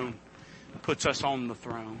the throne. It puts us on the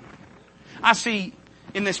throne. I see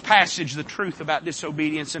in this passage the truth about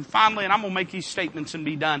disobedience. And finally, and I'm going to make these statements and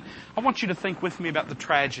be done, I want you to think with me about the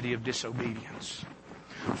tragedy of disobedience.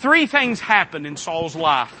 3 things happened in Saul's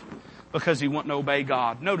life because he wouldn't obey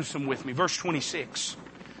God. Notice them with me. Verse 26.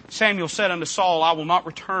 Samuel said unto Saul, I will not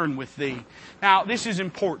return with thee. Now, this is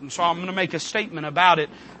important, so I'm going to make a statement about it.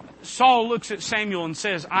 Saul looks at Samuel and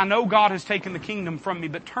says, I know God has taken the kingdom from me,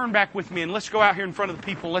 but turn back with me and let's go out here in front of the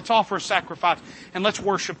people. Let's offer a sacrifice and let's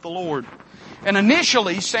worship the Lord. And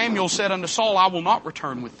initially Samuel said unto Saul, I will not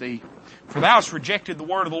return with thee. For thou hast rejected the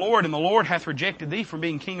word of the Lord, and the Lord hath rejected thee from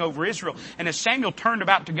being king over Israel. And as Samuel turned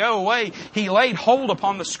about to go away, he laid hold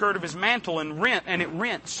upon the skirt of his mantle and it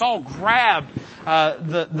rent. Saul grabbed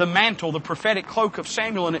the mantle, the prophetic cloak of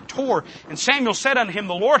Samuel, and it tore. And Samuel said unto him,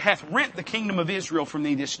 the Lord hath rent the kingdom of Israel from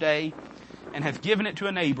thee this day, and hath given it to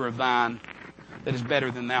a neighbor of thine that is better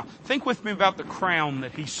than thou. Think with me about the crown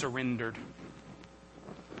that he surrendered.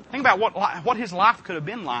 Think about what his life could have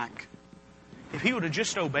been like if he would have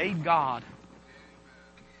just obeyed God.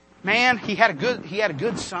 Man, he had a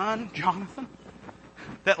good son, Jonathan,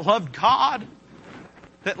 that loved God,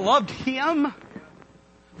 that loved him,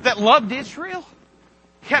 that loved Israel.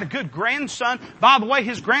 He had a good grandson. By the way,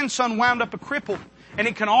 his grandson wound up a cripple. And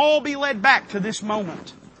it can all be led back to this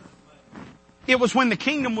moment. It was when the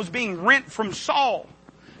kingdom was being rent from Saul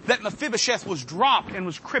that Mephibosheth was dropped and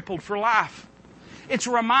was crippled for life. It's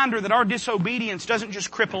a reminder that our disobedience doesn't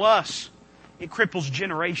just cripple us. It cripples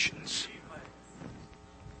generations.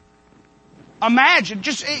 Imagine,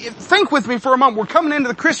 just think with me for a moment. We're coming into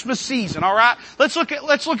the Christmas season, all right? Let's look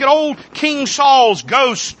at old King Saul's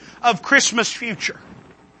ghost of Christmas future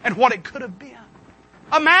and what it could have been.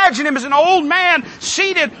 Imagine him as an old man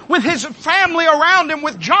seated with his family around him,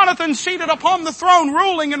 with Jonathan seated upon the throne,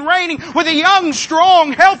 ruling and reigning, with a young,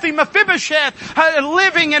 strong, healthy Mephibosheth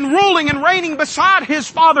living and ruling and reigning beside his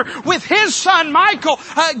father, with his son Michael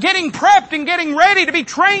getting prepped and getting ready to be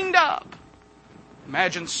trained up.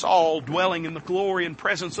 Imagine Saul dwelling in the glory and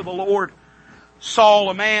presence of the Lord. Saul,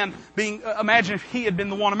 a man, imagine if he had been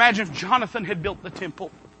the one. Imagine if Jonathan had built the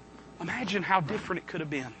temple. Imagine how different it could have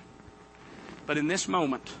been. But in this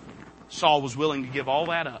moment, Saul was willing to give all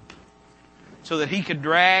that up so that he could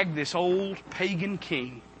drag this old pagan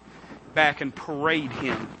king back and parade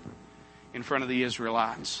him in front of the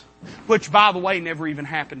Israelites. Which, by the way, never even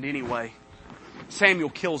happened anyway. Samuel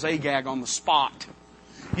kills Agag on the spot.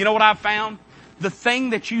 You know what I've found? The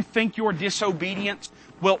thing that you think your disobedience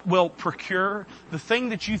will procure, the thing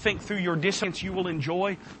that you think through your disobedience you will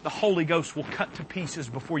enjoy, the Holy Ghost will cut to pieces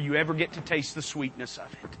before you ever get to taste the sweetness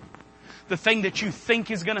of it. The thing that you think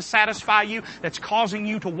is going to satisfy you, that's causing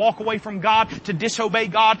you to walk away from God, to disobey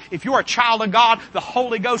God, if you're a child of God, the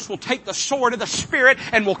Holy Ghost will take the sword of the Spirit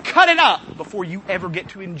and will cut it up before you ever get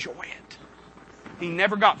to enjoy it. He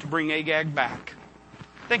never got to bring Agag back.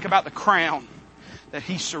 Think about the crown that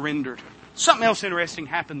he surrendered. Something else interesting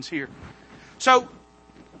happens here. So,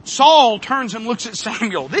 Saul turns and looks at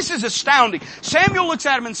Samuel. This is astounding. Samuel looks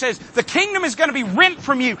at him and says, the kingdom is going to be rent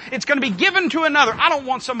from you. It's going to be given to another. I don't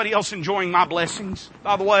want somebody else enjoying my blessings,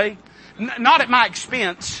 by the way. Not at my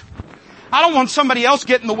expense. I don't want somebody else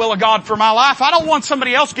getting the will of God for my life. I don't want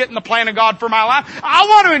somebody else getting the plan of God for my life. I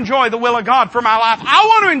want to enjoy the will of God for my life. I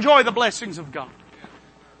want to enjoy the blessings of God.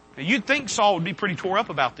 Now, you'd think Saul would be pretty tore up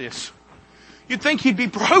about this. You'd think he'd be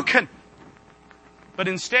broken. But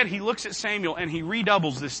instead, he looks at Samuel and he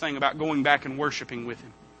redoubles this thing about going back and worshiping with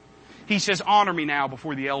him. He says, honor me now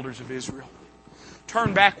before the elders of Israel.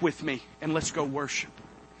 Turn back with me and let's go worship.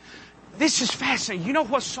 This is fascinating. You know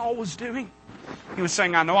what Saul was doing? He was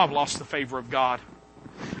saying, I know I've lost the favor of God.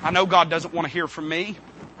 I know God doesn't want to hear from me.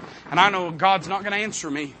 And I know God's not going to answer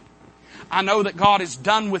me. I know that God is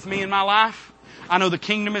done with me in my life. I know the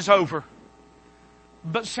kingdom is over.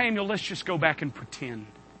 But Samuel, let's just go back and pretend.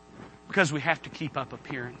 Because we have to keep up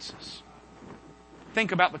appearances.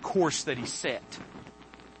 Think about the course that he set.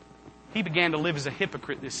 He began to live as a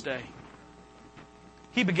hypocrite this day.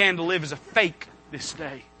 He began to live as a fake this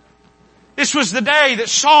day. This was the day that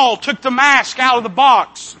Saul took the mask out of the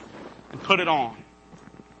box and put it on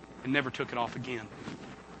and never took it off again.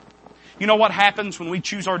 You know what happens when we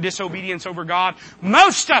choose our disobedience over God?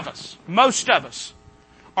 Most of us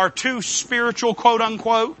are too spiritual, quote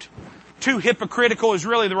unquote, too hypocritical is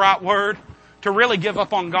really the right word, to really give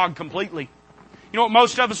up on God completely. You know what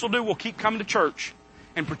most of us will do? We'll keep coming to church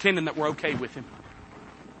and pretending that we're okay with Him.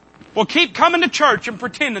 We'll keep coming to church and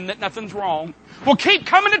pretending that nothing's wrong. We'll keep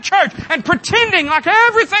coming to church and pretending like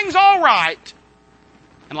everything's all right.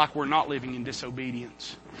 And like we're not living in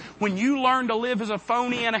disobedience. When you learn to live as a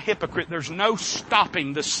phony and a hypocrite, there's no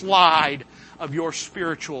stopping the slide of your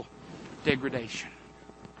spiritual degradation.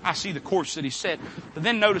 I see the course that he set. But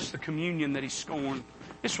then notice the communion that he scorned.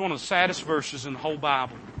 It's one of the saddest verses in the whole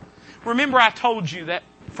Bible. Remember I told you that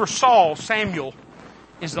for Saul, Samuel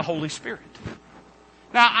is the Holy Spirit.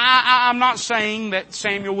 Now, I'm not saying that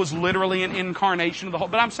Samuel was literally an incarnation of the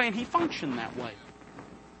Holy, but I'm saying he functioned that way.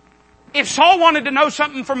 If Saul wanted to know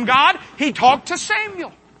something from God, he talked to Samuel.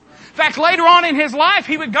 In fact, later on in his life,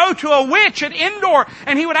 he would go to a witch at Endor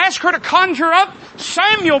and he would ask her to conjure up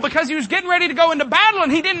Samuel because he was getting ready to go into battle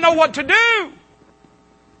and he didn't know what to do.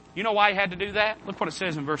 You know why he had to do that? Look what it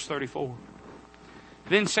says in verse 34.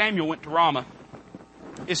 Then Samuel went to Ramah,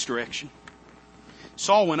 this direction.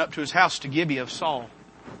 Saul went up to his house to Gibeah of Saul,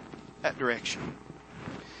 that direction.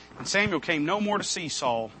 And Samuel came no more to see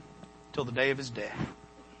Saul till the day of his death.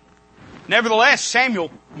 Nevertheless, Samuel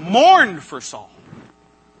mourned for Saul.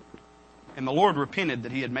 And the Lord repented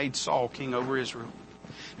that he had made Saul king over Israel.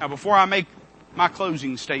 Now, before I make my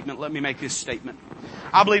closing statement, let me make this statement.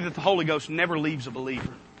 I believe that the Holy Ghost never leaves a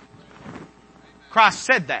believer. Christ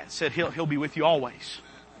said that, said He'll be with you always.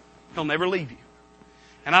 He'll never leave you.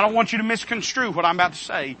 And I don't want you to misconstrue what I'm about to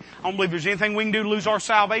say. I don't believe there's anything we can do to lose our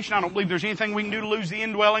salvation. I don't believe there's anything we can do to lose the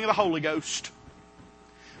indwelling of the Holy Ghost.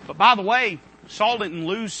 But by the way, Saul didn't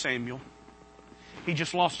lose Samuel. He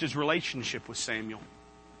just lost his relationship with Samuel.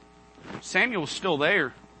 Samuel was still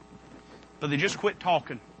there, but they just quit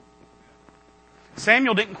talking.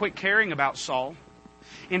 Samuel didn't quit caring about Saul.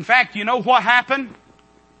 In fact, you know what happened?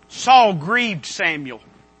 Saul grieved Samuel.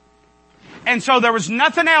 And so there was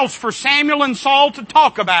nothing else for Samuel and Saul to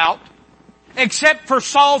talk about except for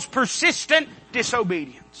Saul's persistent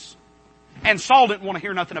disobedience. And Saul didn't want to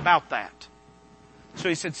hear nothing about that. So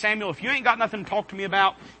he said, Samuel, if you ain't got nothing to talk to me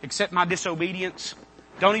about except my disobedience,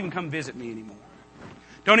 don't even come visit me anymore.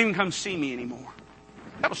 Don't even come see me anymore.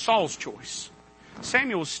 That was Saul's choice.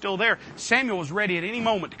 Samuel was still there. Samuel was ready at any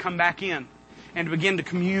moment to come back in and to begin to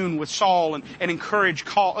commune with Saul and encourage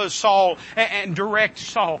Saul and direct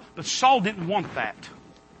Saul. But Saul didn't want that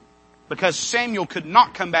because Samuel could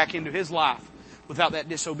not come back into his life without that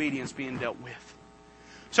disobedience being dealt with.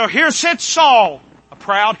 So here sits Saul, a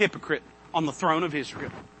proud hypocrite, on the throne of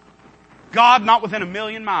Israel. God not within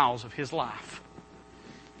 1,000,000 miles of his life.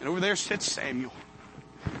 And over there sits Samuel,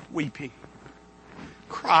 weeping,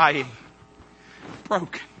 crying,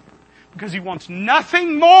 broken. Because he wants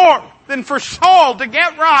nothing more than for Saul to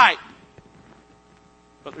get right.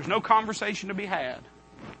 But there's no conversation to be had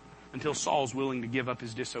until Saul's willing to give up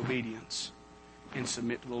his disobedience and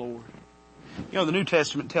submit to the Lord. You know, the New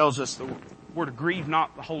Testament tells us that we're to grieve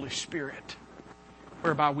not the Holy Spirit,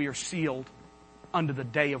 whereby we are sealed unto the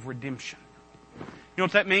day of redemption. You know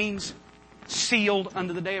what that means? Sealed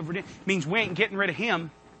unto the day of redemption. It means we ain't getting rid of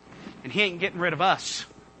Him and He ain't getting rid of us.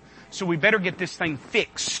 So we better get this thing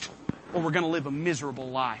fixed or we're going to live a miserable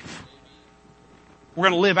life. We're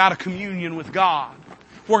going to live out of communion with God.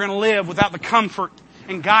 We're going to live without the comfort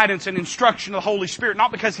and guidance and instruction of the Holy Spirit.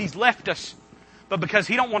 Not because He's left us, but because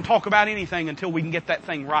He don't want to talk about anything until we can get that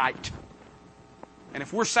thing right. And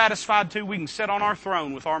if we're satisfied to, we can sit on our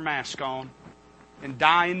throne with our mask on and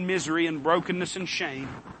die in misery and brokenness and shame.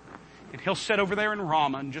 And He'll sit over there in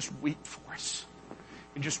Ramah and just weep for us.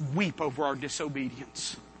 And just weep over our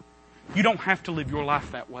disobedience. You don't have to live your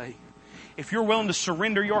life that way. If you're willing to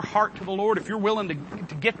surrender your heart to the Lord, if you're willing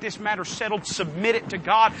to get this matter settled, submit it to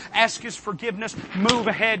God, ask His forgiveness, move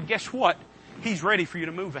ahead, guess what? He's ready for you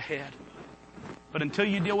to move ahead. But until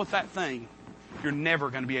you deal with that thing, you're never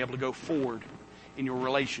going to be able to go forward in your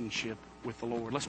relationship with the Lord. Let's